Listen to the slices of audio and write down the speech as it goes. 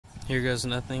Here goes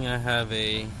nothing. I have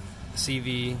a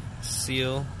CV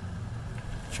seal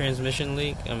transmission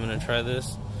leak. I'm going to try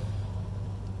this.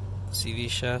 CV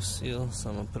shaft seal. So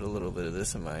I'm going to put a little bit of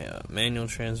this in my manual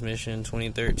transmission,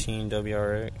 2013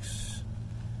 WRX.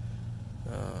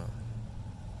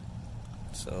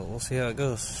 So we'll see how it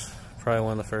goes. Probably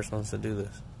one of the first ones to do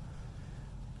this.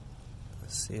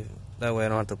 Let's see if, that way I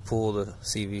don't have to pull the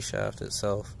CV shaft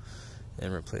itself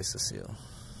and replace the seal.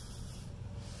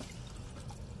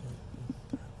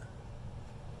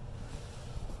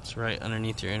 It's right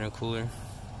underneath your intercooler.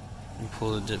 You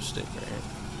pull the dipstick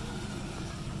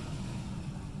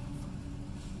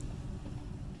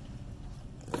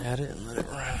right. Add it and let it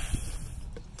run.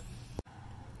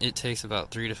 It takes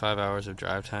about 3 to 5 hours of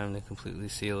drive time to completely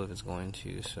seal if it's going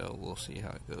to, so we'll see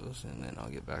how it goes, and then I'll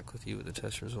get back with you with the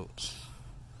test results.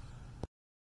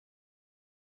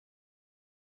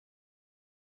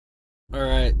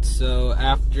 Alright, so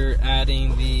after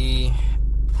adding the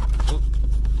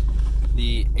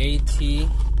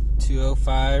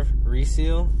AT-205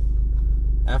 Reseal,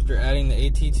 after adding the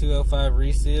AT-205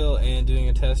 Reseal and doing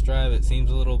a test drive, it seems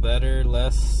a little better,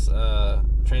 less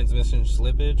transmission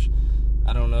slippage.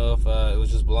 I don't know if it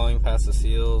was just blowing past the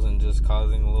seals and just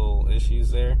causing little issues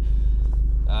there.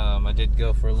 I did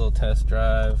go for a little test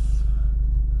drive.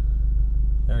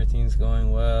 Everything's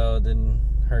going well. Didn't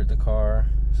hurt the car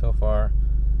so far.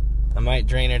 I might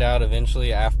drain it out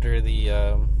eventually after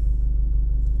the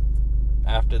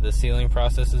sealing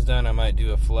process is done. I might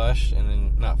do a flush, and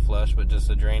then not flush, but just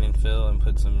a drain and fill, and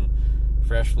put some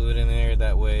fresh fluid in there.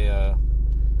 That way,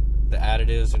 the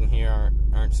additives in here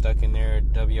aren't stuck in there.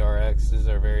 WRXs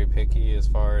are very picky as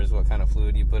far as what kind of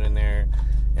fluid you put in there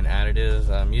and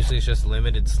additives. Usually it's just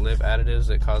limited slip additives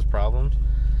that cause problems,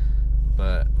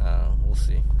 but we'll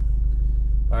see.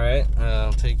 Alright,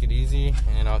 take it easy,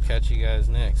 and I'll catch you guys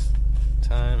next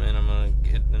time, and I'm going to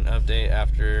get an update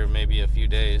after maybe a few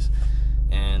days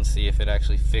and see if it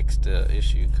actually fixed the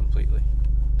issue completely.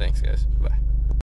 Thanks guys, bye.